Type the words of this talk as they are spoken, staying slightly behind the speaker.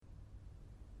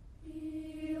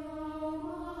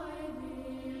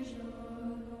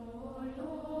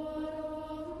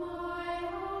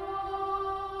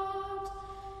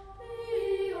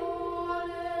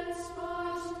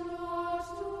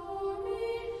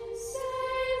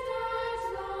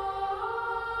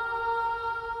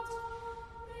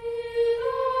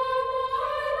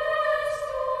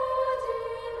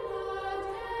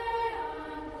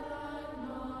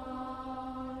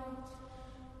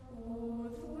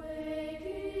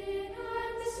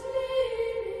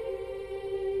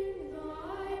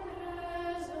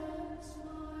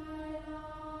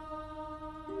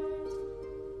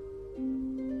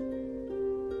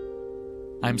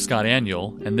I'm Scott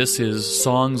Aniel, and this is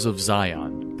Songs of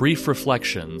Zion, brief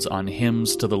reflections on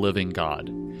hymns to the living God.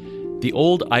 The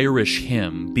old Irish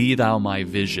hymn, Be Thou My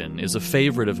Vision, is a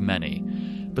favorite of many,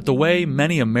 but the way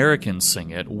many Americans sing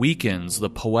it weakens the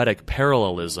poetic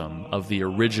parallelism of the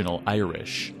original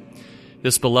Irish.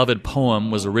 This beloved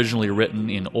poem was originally written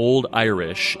in Old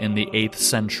Irish in the 8th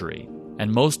century,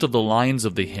 and most of the lines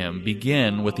of the hymn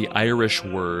begin with the Irish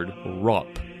word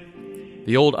rop.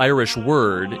 The Old Irish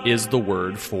word is the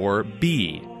word for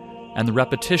be, and the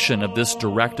repetition of this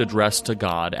direct address to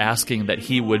God, asking that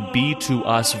He would be to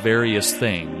us various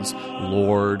things,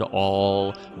 Lord,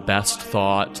 all, best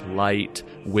thought, light,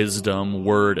 wisdom,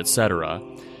 word, etc.,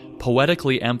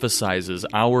 poetically emphasizes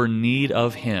our need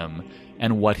of Him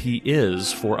and what He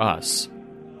is for us.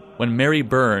 When Mary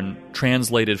Byrne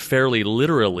translated fairly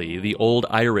literally the Old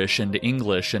Irish into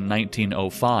English in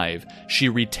 1905, she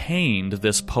retained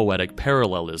this poetic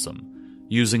parallelism,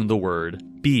 using the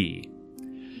word be.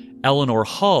 Eleanor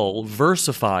Hull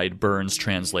versified Byrne's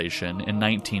translation in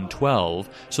 1912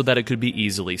 so that it could be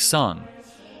easily sung.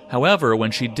 However,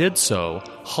 when she did so,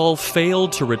 Hull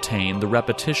failed to retain the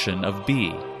repetition of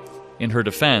be. In her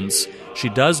defense, she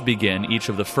does begin each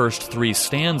of the first 3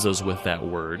 stanzas with that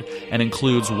word, and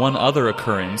includes one other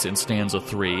occurrence in stanza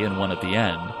 3 and one at the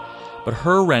end. But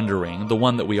her rendering, the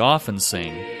one that we often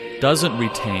sing, doesn't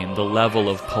retain the level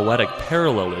of poetic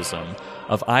parallelism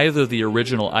of either the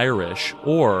original Irish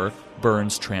or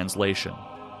Byrne's translation.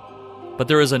 But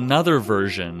there is another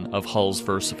version of Hull's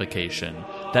versification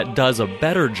that does a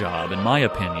better job, in my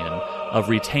opinion, of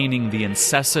retaining the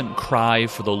incessant cry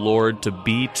for the Lord to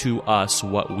be to us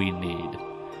what we need.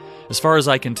 As far as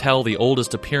I can tell, the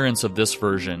oldest appearance of this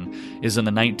version is in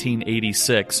the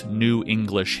 1986 New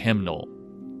English Hymnal.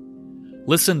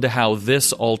 Listen to how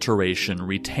this alteration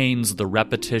retains the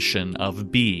repetition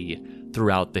of be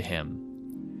throughout the hymn.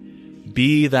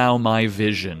 Be thou my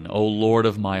vision, O Lord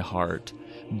of my heart.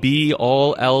 Be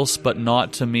all else but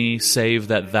not to me, save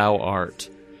that thou art.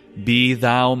 Be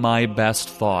thou my best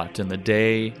thought in the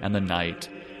day and the night,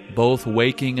 both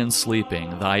waking and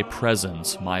sleeping, thy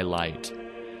presence my light.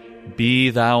 Be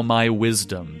thou my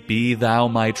wisdom, be thou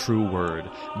my true word.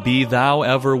 Be thou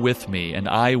ever with me, and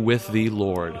I with thee,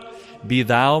 Lord. Be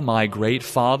thou my great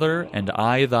Father, and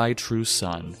I thy true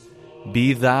Son.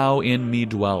 Be thou in me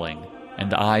dwelling,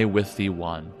 and I with thee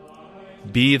one.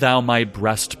 Be thou my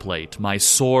breastplate, my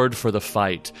sword for the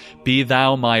fight. Be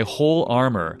thou my whole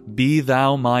armor, be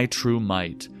thou my true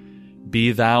might.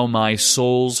 Be thou my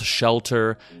soul's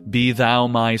shelter, be thou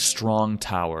my strong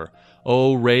tower.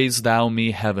 O raise thou me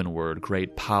heavenward,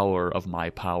 great power of my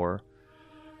power.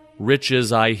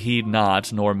 Riches I heed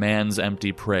not, nor man's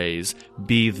empty praise.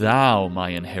 Be thou my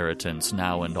inheritance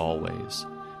now and always.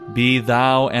 Be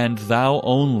thou and thou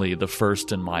only the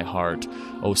first in my heart.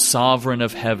 O sovereign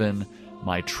of heaven,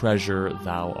 my treasure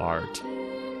thou art.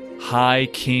 High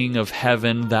King of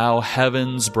heaven, thou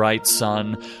heaven's bright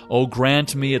sun, O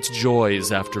grant me its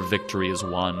joys after victory is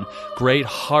won. Great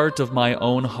heart of my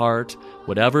own heart,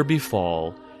 whatever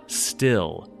befall,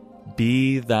 still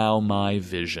be thou my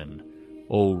vision,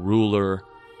 O ruler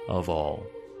of all.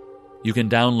 You can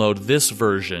download this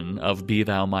version of Be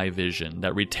Thou My Vision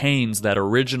that retains that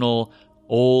original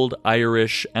Old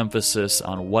Irish emphasis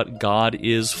on what God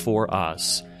is for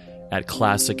us at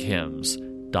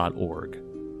classichymns.org.